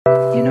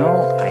You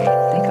know, I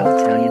think I'll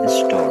tell you the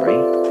story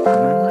of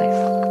my life.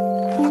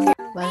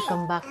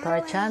 Welcome back to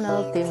our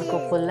channel, Team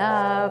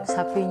Kupulabs.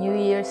 Happy New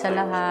Year sa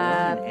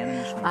lahat.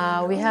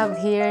 We have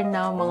here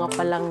now mga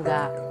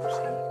palangga.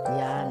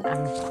 Yan,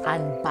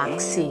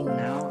 unboxing.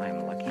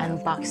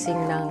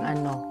 Unboxing ng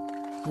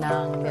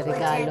ng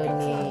regalo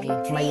ni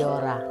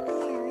Mayora.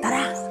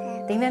 Tara,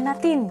 tingnan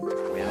natin.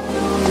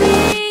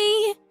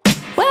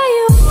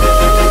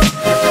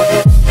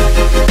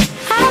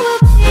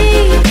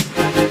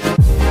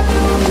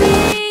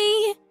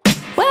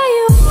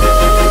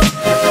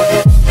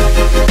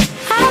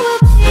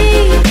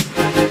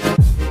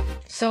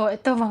 So,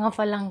 ito mga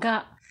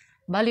palangga.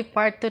 Bali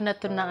part 2 na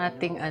to ng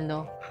ating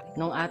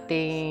nung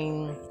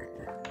ating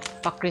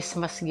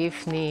pa-Christmas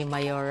gift ni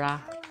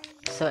Mayora.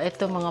 So,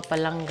 ito mga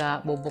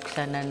palangga,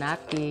 bubuksan na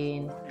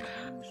natin.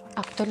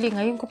 Actually,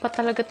 ngayon ko pa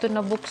talaga to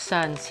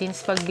nabuksan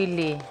since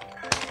pagbili.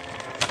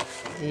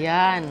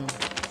 Ayan.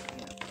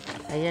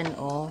 Ayan,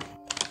 oh.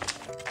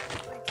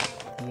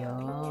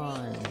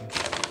 Ayan.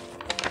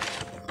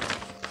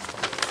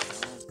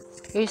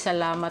 Uy,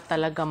 salamat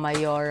talaga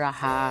Mayora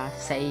ha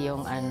sa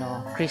iyong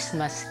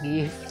Christmas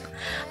gift.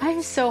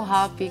 I'm so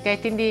happy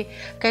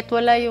kahit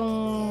wala yung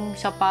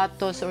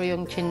sapatos or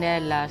yung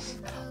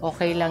tsinelas,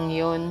 okay lang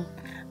yun.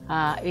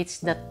 It's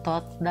the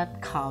thought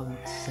that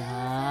counts.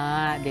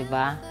 'Di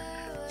ba?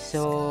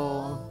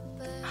 So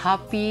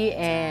happy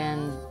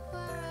and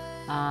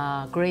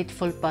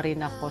grateful pa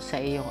rin ako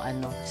sa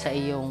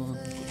iyong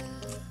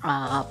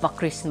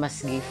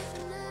pa-Christmas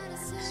gift.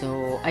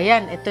 So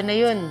ayan, ito na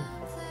yun.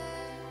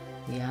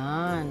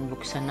 Yan,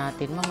 buksan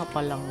natin mga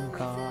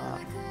palangga.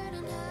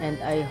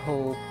 And I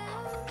hope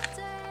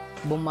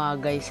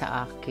bumagay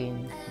sa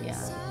akin.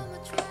 Yan.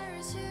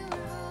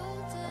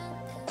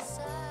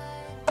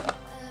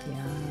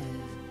 Yan.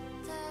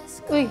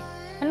 Uy,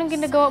 anong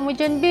ginagawa mo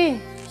dyan,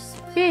 B?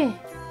 B,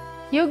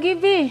 Yogi,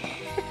 B.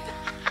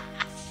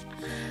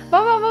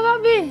 Baba,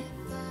 B.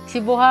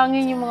 Si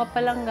Buhangin yung mga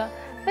palangga.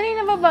 Dali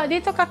na baba,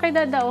 dito ka kay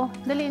Dada, oh.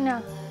 Dali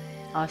na.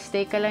 Oh,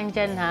 stay ka lang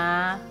dyan,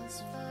 ha?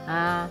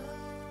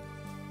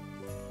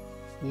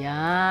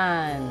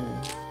 Yan.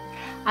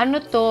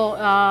 Ano to,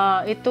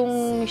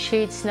 itong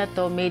shades na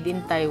to, made in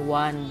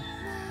Taiwan.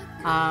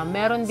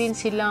 Meron din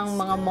silang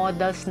mga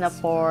models na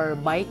for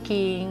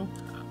biking,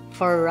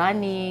 for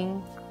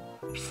running,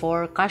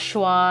 for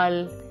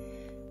casual,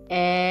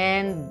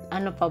 and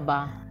ano pa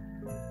ba?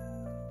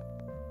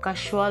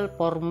 Casual,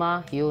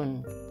 forma,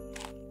 yun.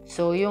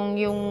 So, yung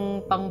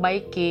pang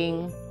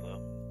biking,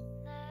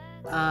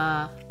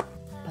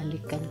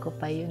 balikan ko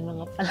pa yun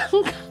mga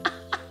palangga.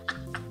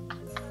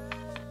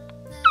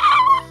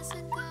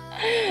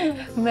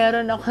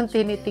 Meron akong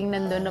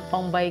tinitingnan doon na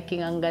pang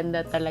biking. Ang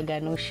ganda talaga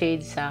nung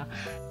shades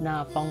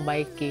na pang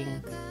biking.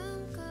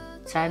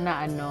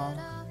 Sana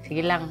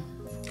sige lang,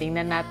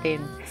 tingnan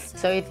natin.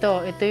 So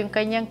ito yung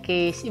kanyang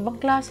case.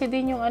 Ibang klase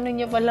din yung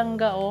niya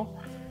palangga, oh.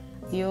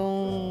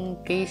 Yung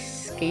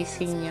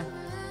casing niya.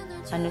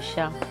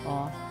 Siya,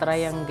 oh,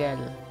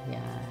 triangle.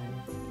 Yan.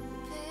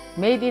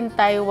 Made in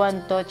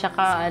Taiwan to,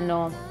 tsaka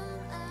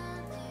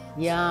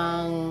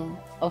yang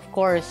of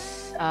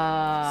course,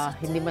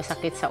 hindi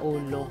masakit sa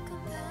ulo.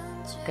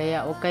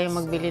 Kaya huwag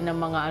kayong magbili ng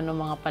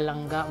mga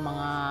palangga,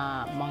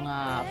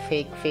 mga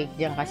fake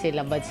diyan kasi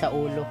labad sa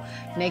ulo.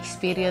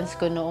 Na-experience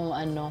ko noong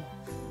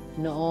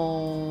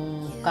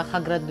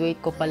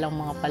kakagraduate ko pa lang,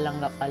 mga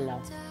palangga pa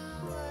lang.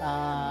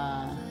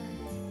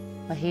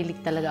 Mahilig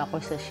talaga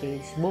ako sa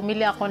shades.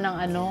 Bumili ako ng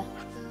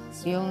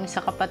yung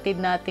sa kapatid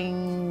nating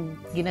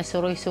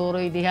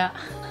ginasuroy-suroy diha.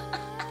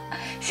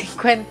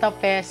 50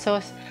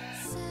 pesos.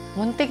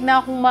 Muntik na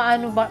akong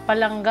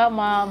palangga,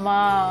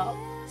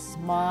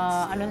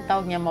 anong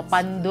tawag niya,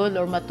 mapandol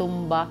or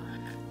matumba.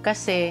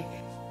 Kasi,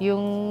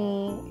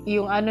 yung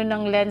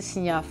ng lens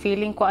niya,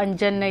 feeling ko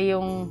andyan na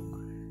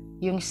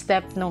yung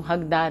step ng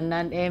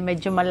hagdanan,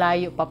 medyo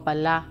malayo pa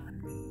pala.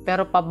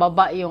 Pero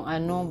pababa yung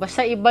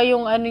basta iba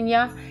yung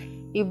niya,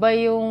 iba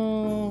yung,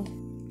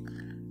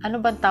 ano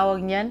bang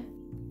tawag niyan?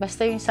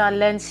 Basta yung sa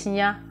lens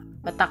niya,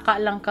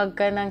 mataka lang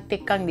kagka ng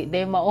tikang, di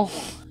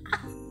maong.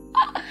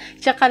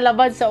 Tsaka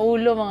labad sa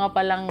ulo mga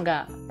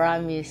palangga,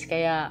 promise.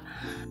 Kaya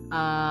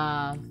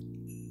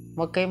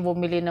wag kayong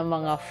bumili ng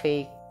mga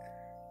fake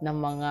na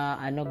mga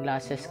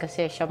glasses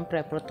kasi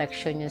syempre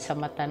protection yun sa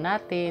mata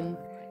natin,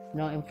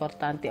 no,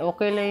 importante.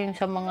 Okay lang yung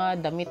sa mga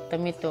damit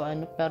to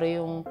pero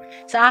yung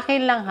sa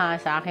akin lang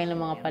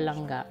mga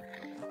palangga,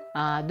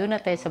 doon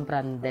na tayo sa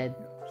branded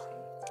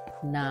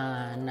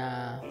na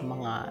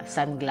mga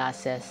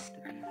sunglasses.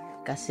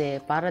 Kasi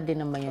para din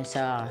naman yun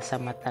sa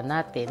mata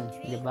natin,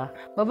 di ba?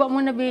 Baba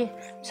muna, B.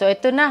 So,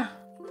 ito na.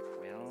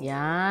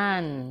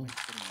 Yan.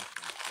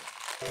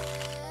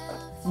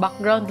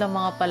 Background lang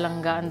mga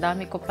palangga. Ang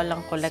dami ko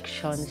palang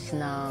collections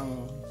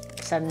ng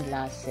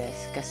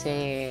sunglasses.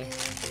 Kasi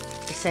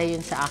isa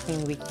yun sa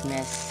aking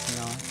weakness,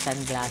 no?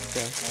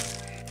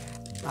 Sunglasses.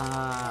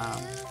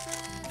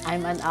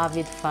 I'm an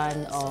avid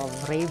fan of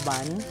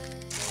Ray-Ban.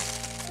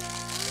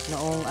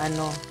 Noong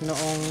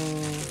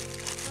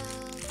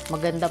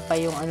maganda pa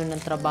yung ano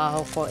ng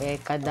trabaho ko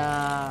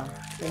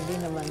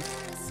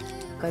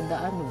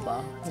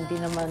hindi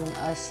naman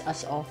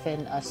as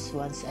often as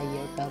once a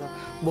year, pero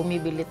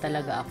bumibili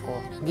talaga ako,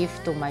 gift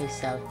to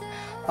myself.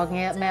 Pag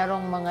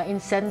merong mga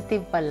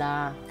incentive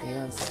pala,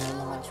 yun,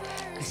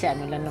 kasi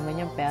ano lang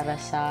naman yung pera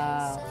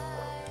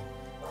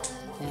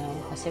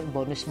kasi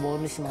bonus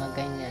mga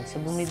ganyan. So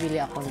bumibili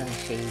ako ng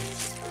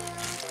shades.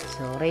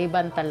 So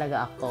Ray-Ban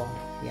talaga ako.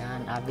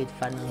 Yan, avid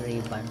fan ng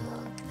Ray-Ban.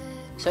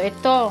 So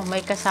ito,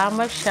 may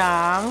kasama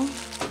siyang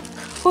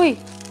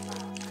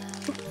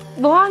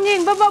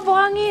buhangin!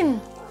 Buhangin!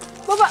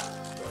 Baba!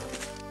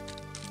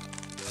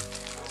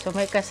 So,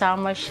 may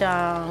kasama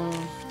siyang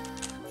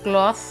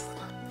cloth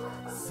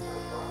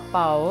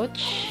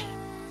pouch.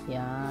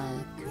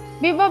 Yan.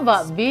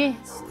 Baba, Bi!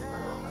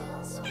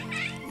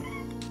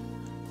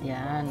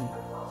 Yan.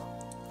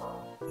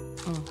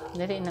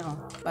 Dali na,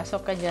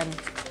 pasok ka dyan.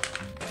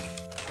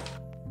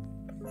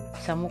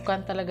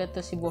 Samukan talaga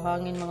to si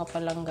Buhangin, mga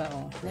palangga,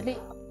 Dali.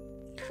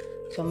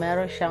 So,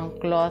 meron siyang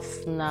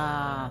cloth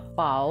na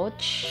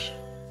pouch.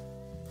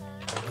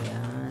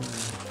 Ayan.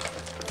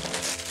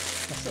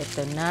 Tapos,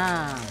 ito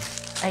na.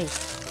 Ayan.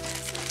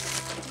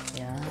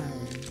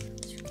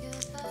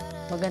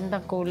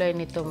 Magandang kulay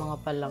nito, mga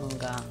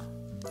palangga.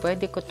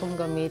 Pwede ko itong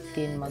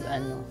gamitin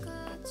mag-ano.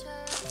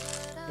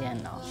 Ayan,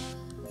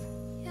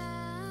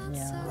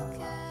 Ayan.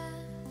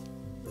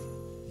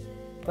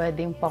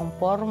 Pwedeng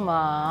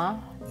pang-forma.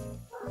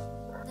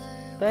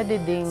 Pwede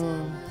ding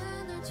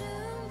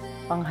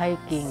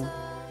pang-hiking.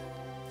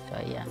 So,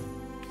 ayan.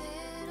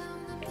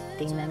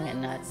 Tingnan nga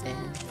natin.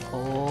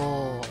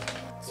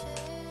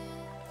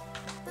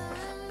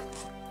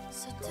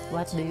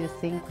 What do you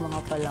think, mga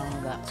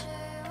palangga?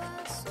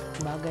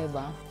 Bagay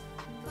ba?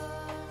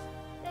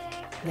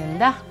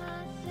 Ganda.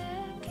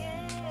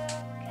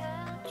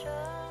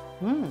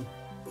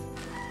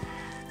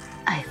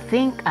 I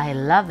think I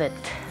love it.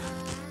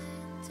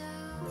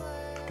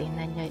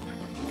 Tingnan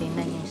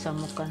nyo sa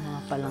mukha,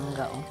 mga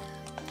palangga,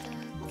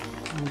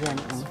 Ayan,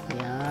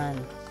 Yan.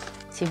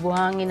 Si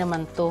Buhangin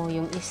naman to,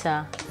 yung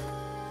isa,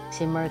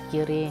 si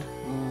Mercury.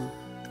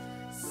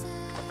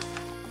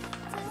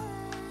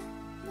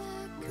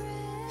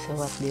 So,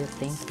 what do you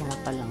think, mga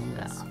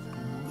palangga?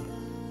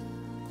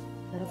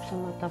 Sarap sa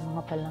mata,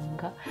 mga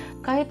palangga.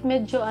 Kahit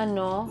medyo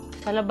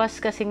sa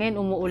labas kasi ngayon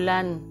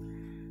umuulan.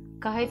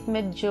 Kahit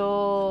medyo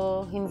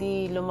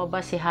hindi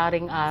lumabas si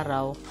haring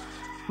araw,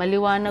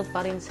 maliwanag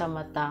pa rin sa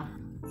mata.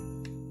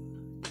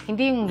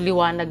 Hindi yung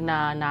liwanag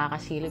na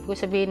nakakasilip. Kung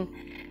sabihin,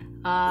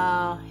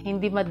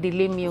 hindi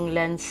madilim yung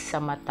lens sa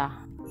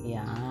mata.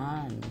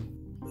 Yan.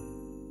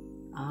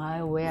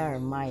 I wear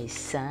my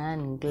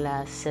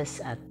sunglasses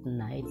at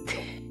night.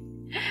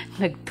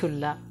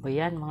 Nagtula. O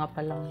yan, mga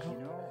palangga.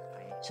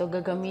 So,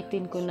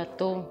 gagamitin ko na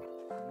to.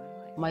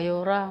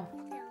 Mayora.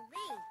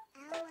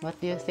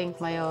 What do you think,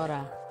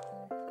 Mayora?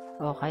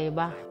 Okay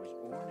ba?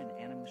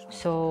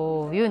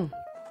 So, yun.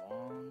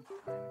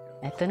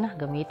 Eto na,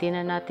 gamitin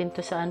na natin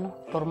to sa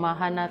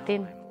pormahan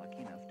natin.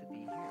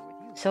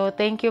 So,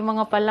 thank you,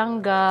 mga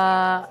palangga.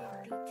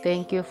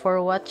 Thank you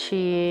for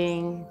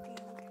watching.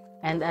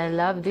 And I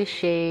love these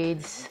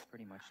shades.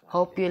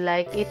 Hope you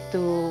like it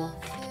too.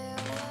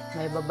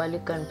 May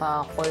babalikan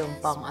pa ako yung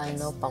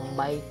pang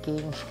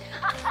biking.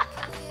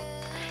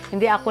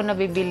 Hindi ako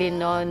nabibili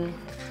nun.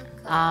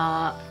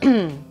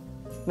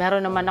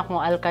 Meron naman akong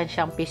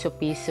alkansyang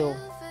piso-piso.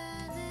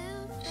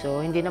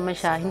 So, hindi naman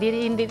siya,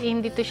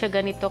 hindi to siya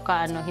ganito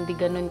hindi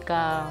ganun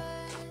ka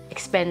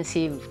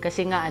expensive.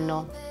 Kasi nga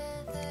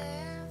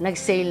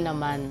nag-sale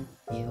naman.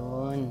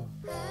 Yun.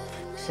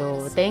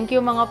 So, thank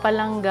you, mga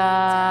palangga.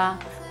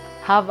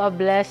 Have a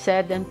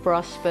blessed and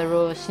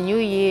prosperous New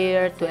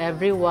Year to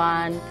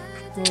everyone.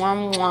 Mwah,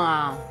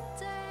 mwah.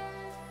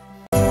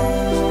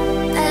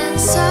 And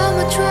so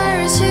much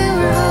worse you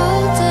were